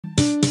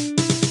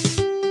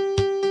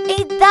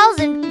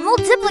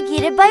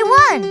multiplied by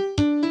 1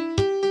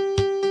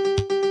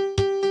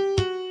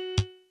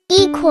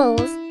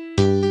 equals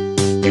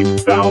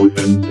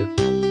 8,000.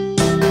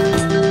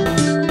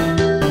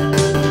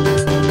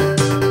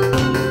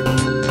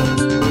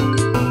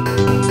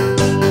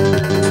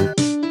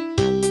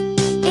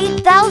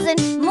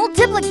 8,000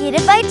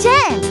 multiplied by 10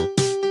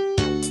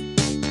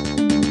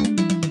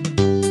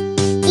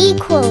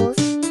 equals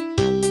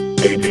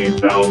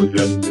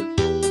 80,000.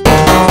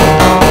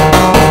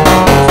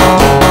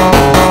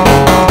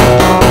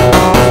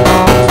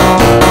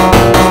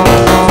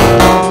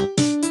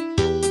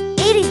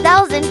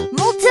 80,000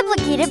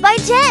 multiplied by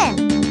 10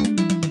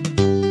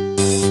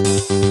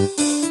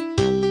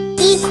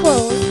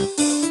 equals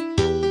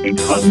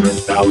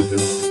 800,000.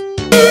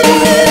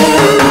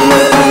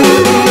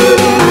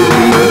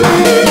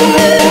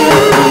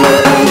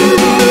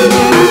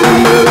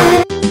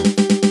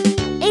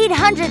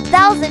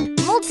 800,000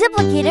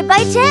 multiplied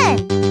by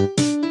 10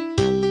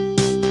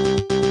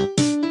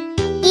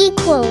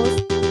 equals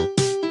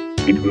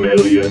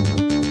 8,000,000.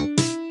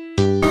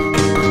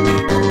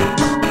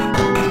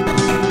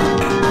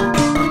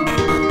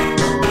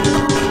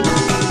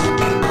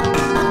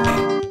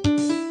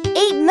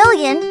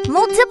 8,000,000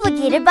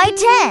 multiplied by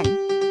 10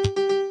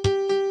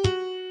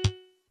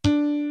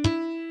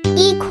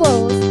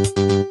 equals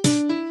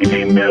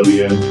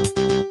 80,000,000.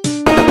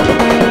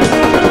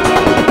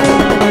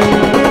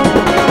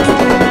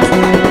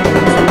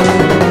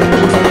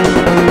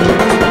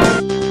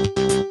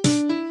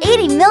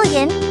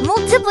 80,000,000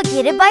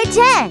 multiplied by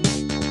 10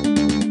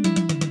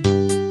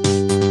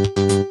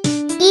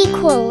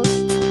 equals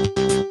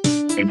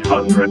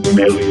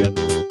 800,000,000.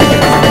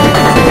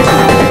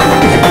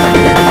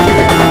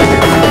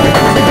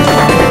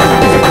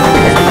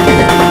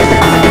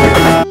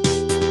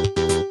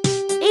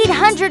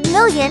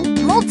 800,000,000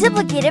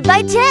 multiplied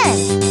by 10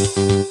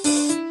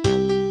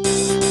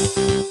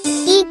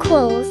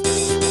 equals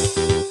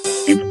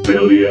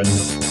 8,000,000,000.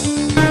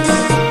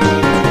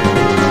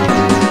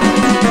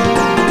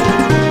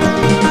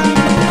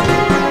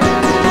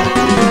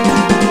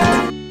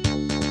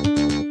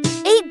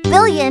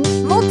 8,000,000,000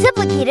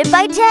 multiplied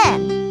by 10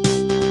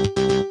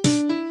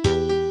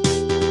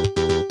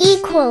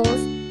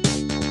 equals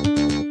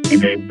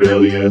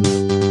 8,000,000,000.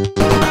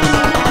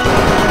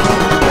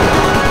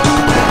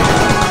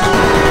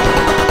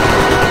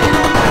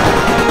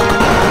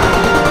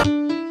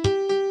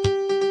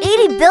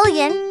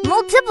 80,000,000,000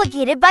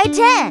 multiplied by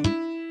 10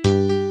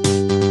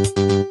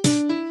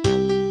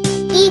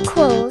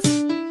 equals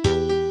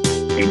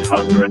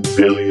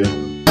 800,000,000,000.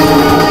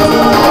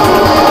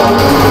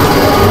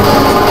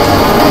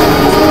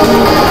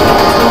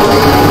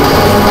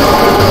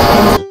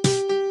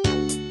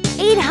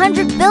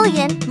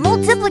 800,000,000,000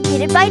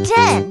 multiplied by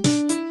 10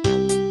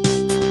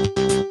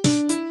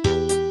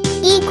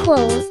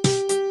 equals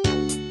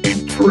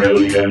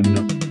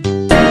 8,000,000,000,000.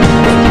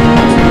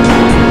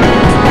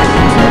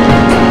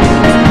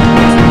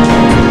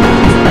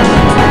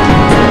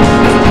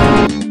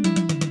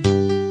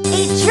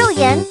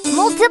 8,000,000,000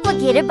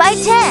 multiplied by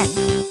 10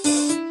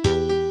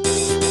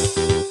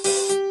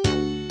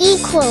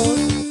 equals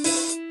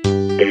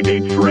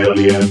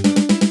 80,000,000,000.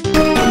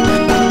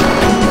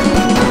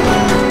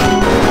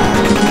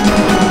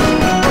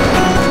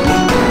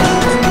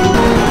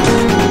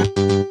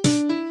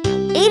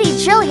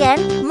 80,000,000,000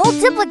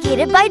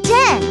 multiplied by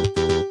 10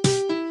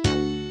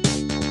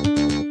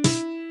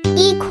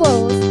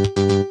 equals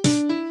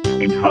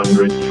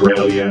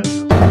 800,000,000,000.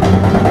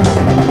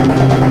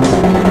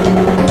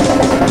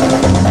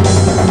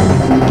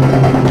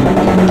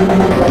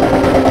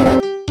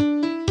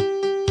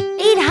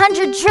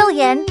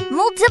 800,000,000,000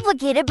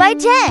 multiplied by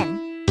 10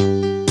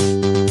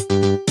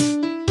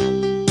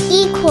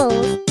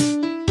 equals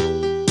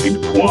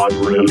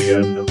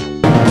 8,000,000,000.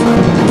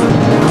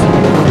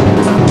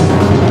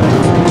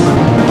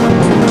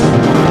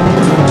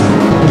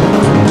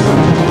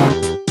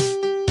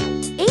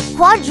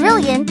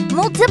 8,000,000,000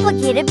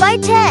 multiplied by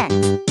 10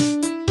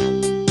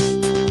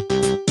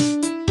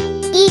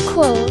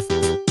 equals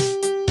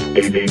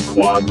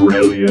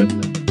 80,000,000,000.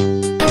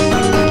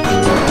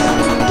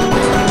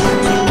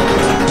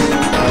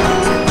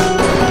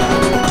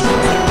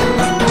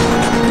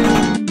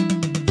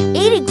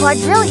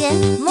 80,000,000,000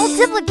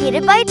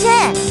 multiplied by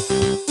 10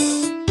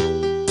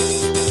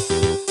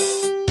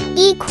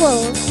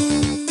 equals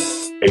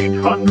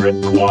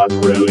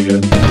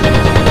 800,000,000,000.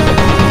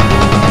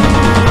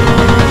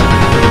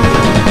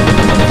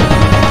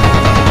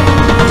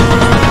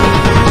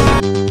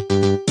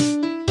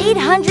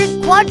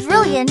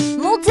 800,000,000,000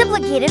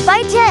 multiplied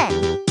by 10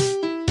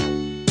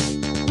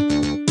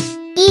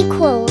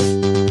 equals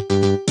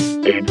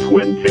 8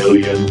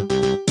 quintillion.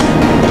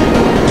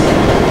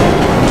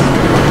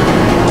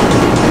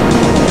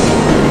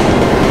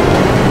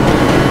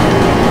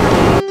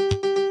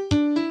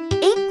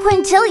 8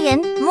 quintillion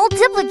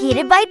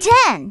multiplied by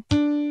 10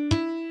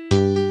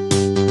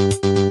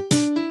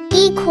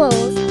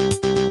 equals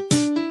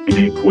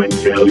 8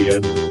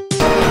 quintillion.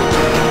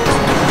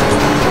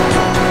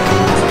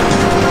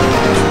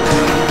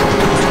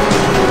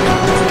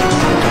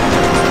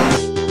 8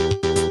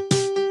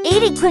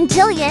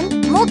 quintillion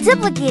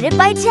multiplicated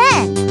by 10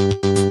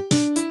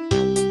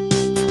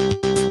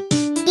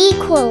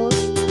 equals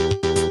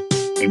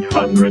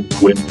 800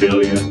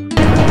 quintillion.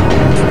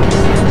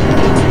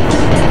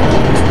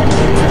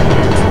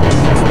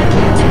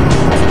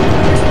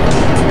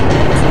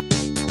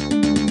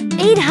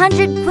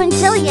 800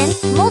 quintillion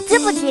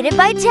multiplicated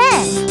by 10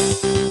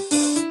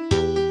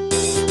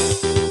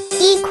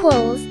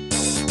 equals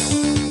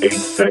 8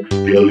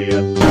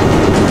 sextillion.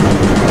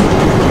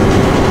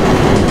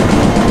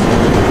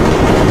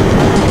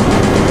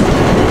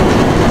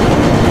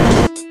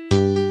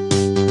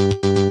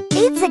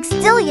 8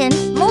 sextillion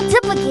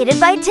multiplicated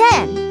by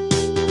 10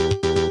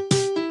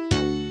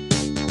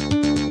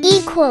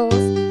 equals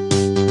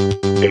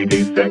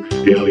 80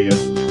 sextillion.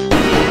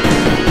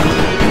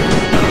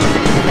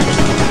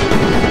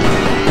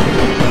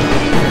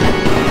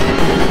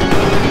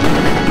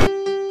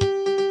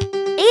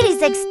 80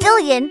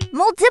 sextillion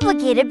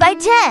multiplicated by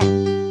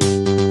 10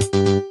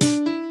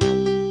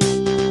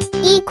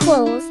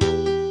 equals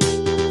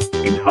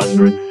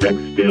 800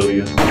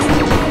 sextillion.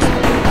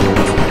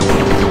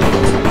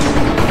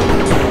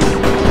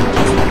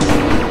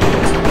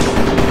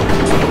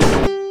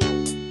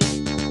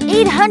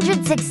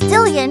 800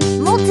 sextillion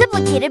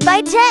multiplicated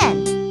by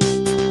 10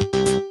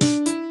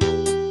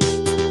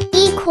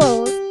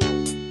 equals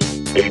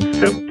 8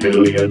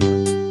 septillion.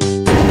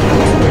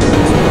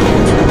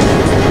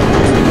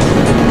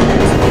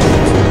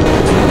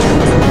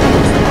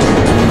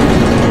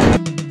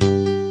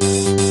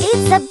 8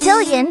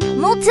 septillion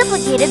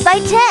multiplicated by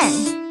 10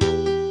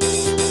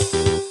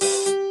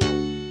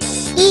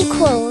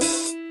 equals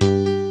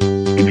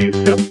 80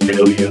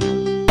 septillion.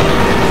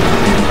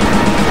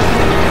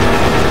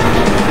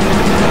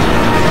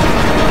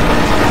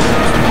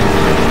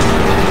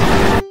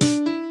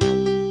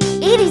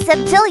 80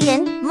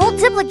 septillion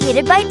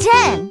multiplicated by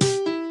 10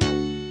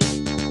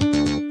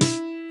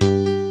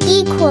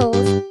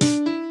 equals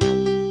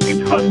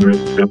 800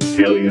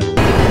 septillion.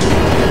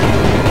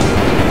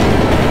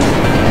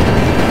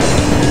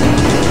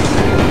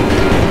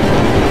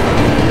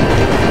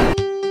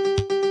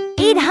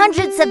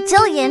 800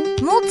 septillion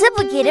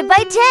multiplicated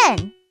by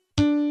 10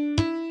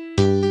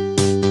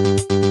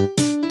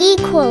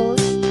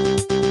 equals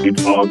 8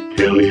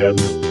 octillion.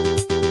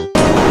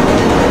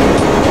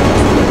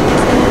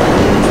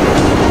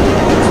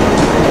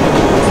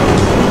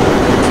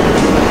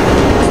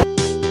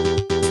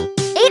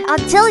 8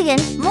 octillion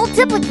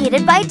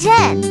multiplicated by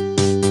 10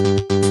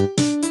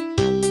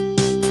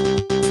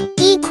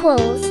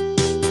 equals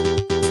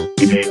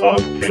 80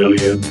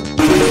 octillion.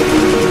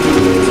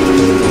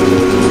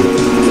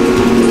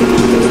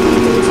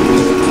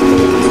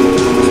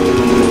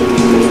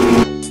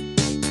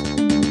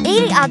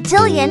 80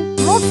 octillion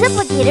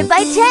multiplicated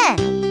by 10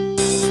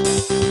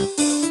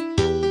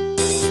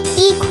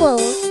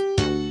 equals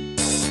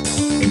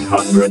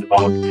 800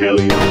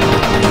 octillion.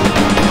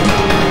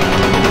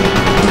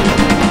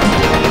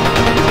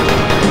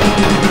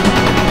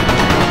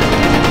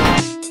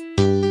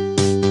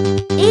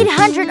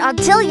 800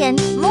 octillion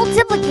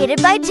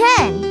multiplicated by 10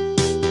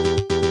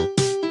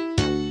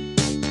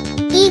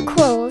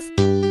 equals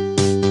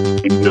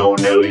 8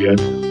 nonillion.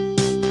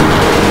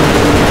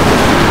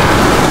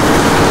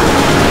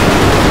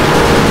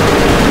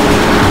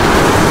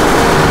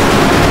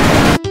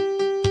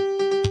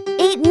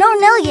 8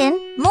 nonillion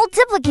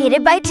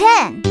multiplicated by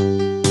 10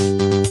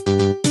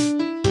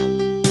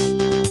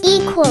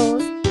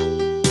 equals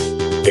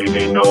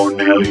 80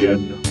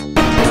 nonillion.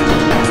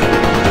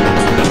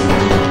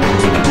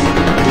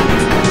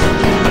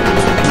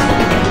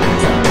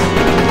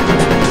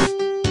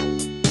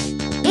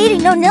 80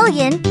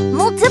 nonillion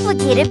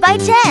multiplicated by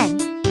 10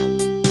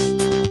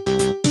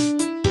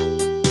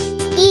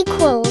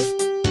 equals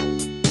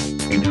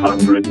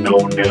 800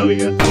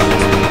 nonillion.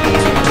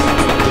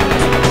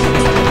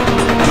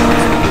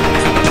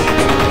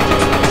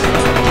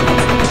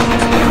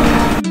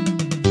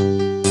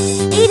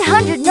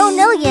 800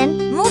 nonillion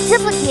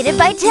multiplicated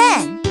by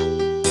 10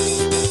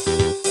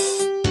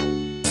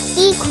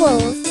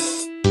 equals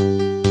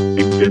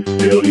 8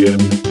 decillion.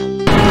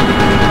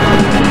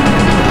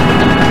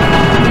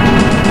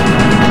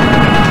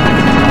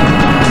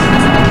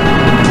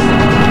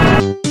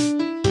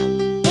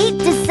 8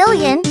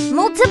 decillion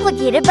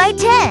multiplicated by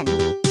 10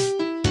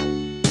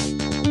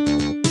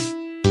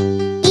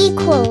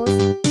 equals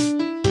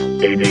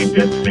 80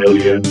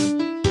 decillion.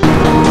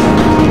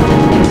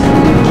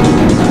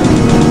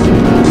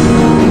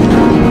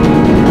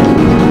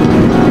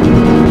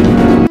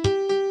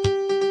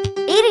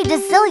 80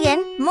 decillion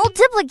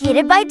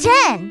multiplicated by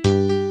 10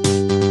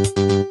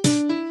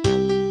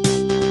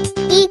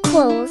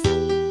 equals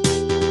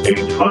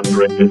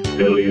 800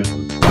 decillion.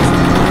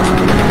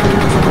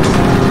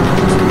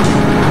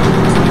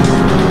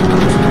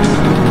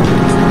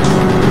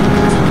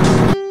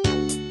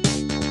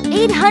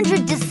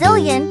 800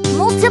 decillion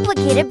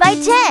multiplicated by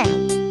 10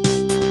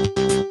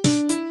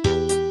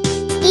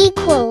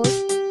 equals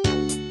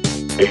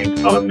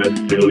 8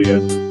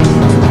 undecillion.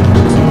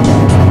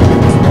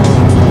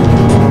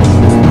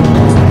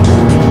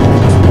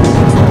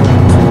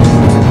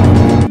 8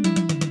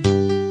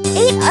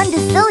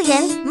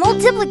 undecillion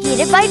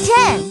multiplied by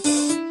 10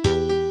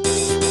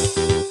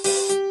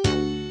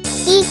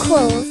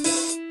 equals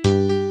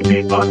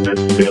 8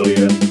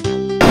 undecillion.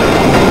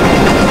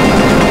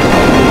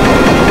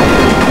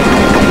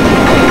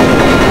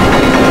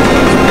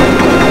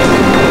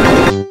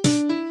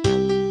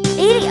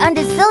 80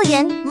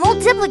 undecillion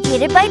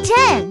multiplied by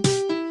 10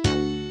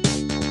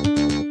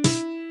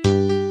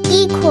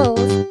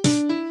 equals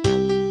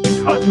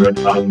 800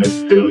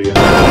 undecillion.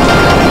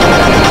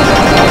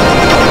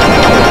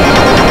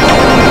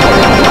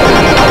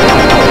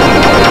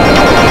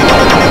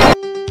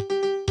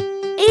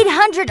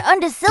 800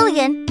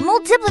 undecillion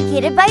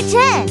multiplied by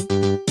 10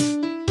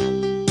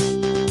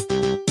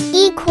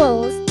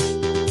 equals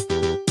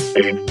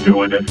 8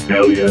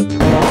 duodecillion.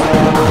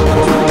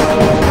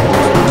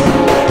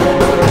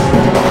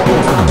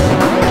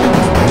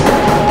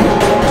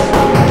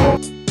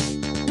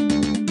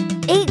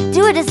 8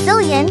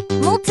 duodecillion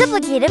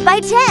multiplied by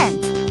 10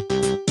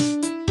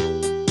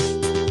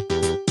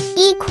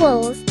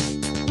 equals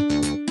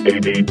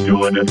 80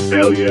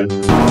 duodecillion.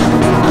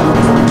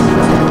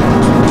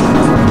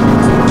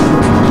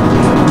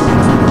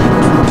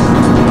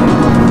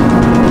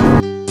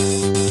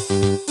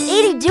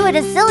 80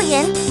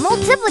 duodecillion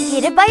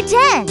multiplied by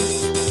 10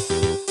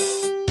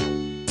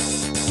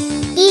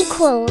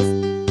 equals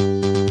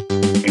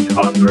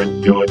 800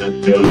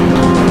 duodecillion.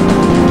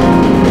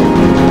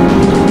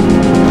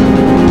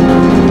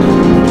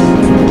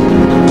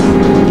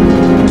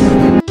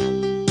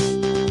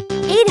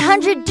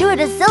 800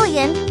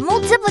 duodecillion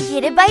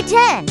multiplied by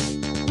 10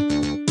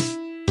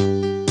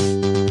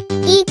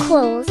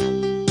 equals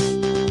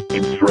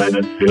 8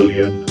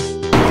 tridecillion.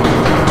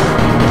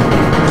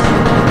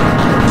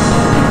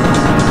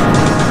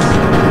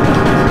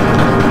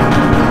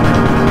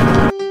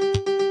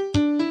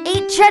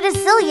 8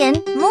 tridecillion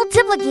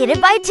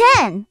multiplied by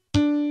 10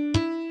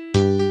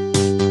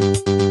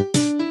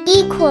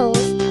 equals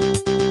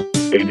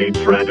 80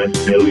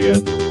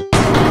 tridecillion.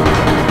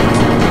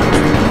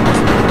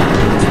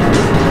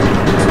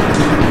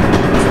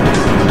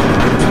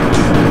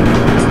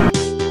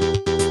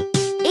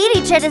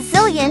 80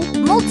 tridecillion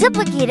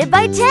multiplied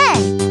by 10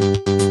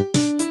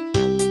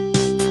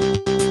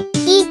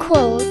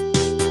 equals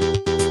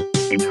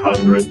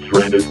 800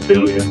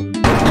 tridecillion.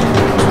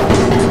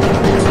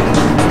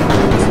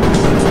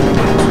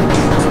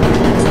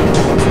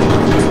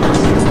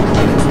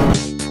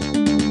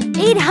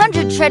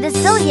 800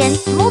 tridecillion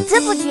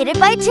multiplied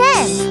by 10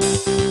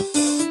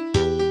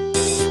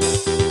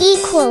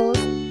 equals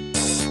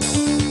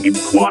 8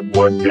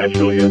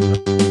 quadwardecillion.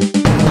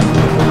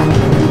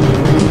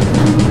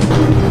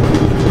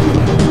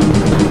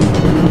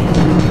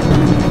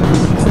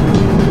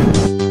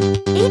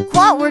 8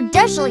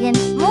 quadwardecillion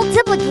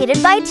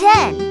multiplied by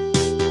 10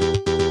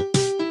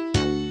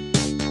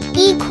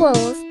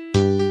 equals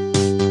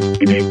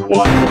 8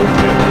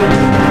 quadwardecillion.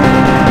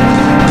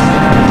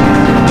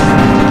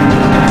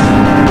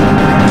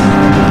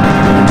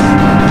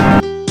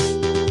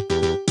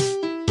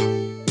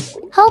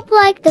 Hope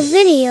like the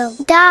video.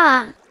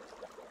 Da!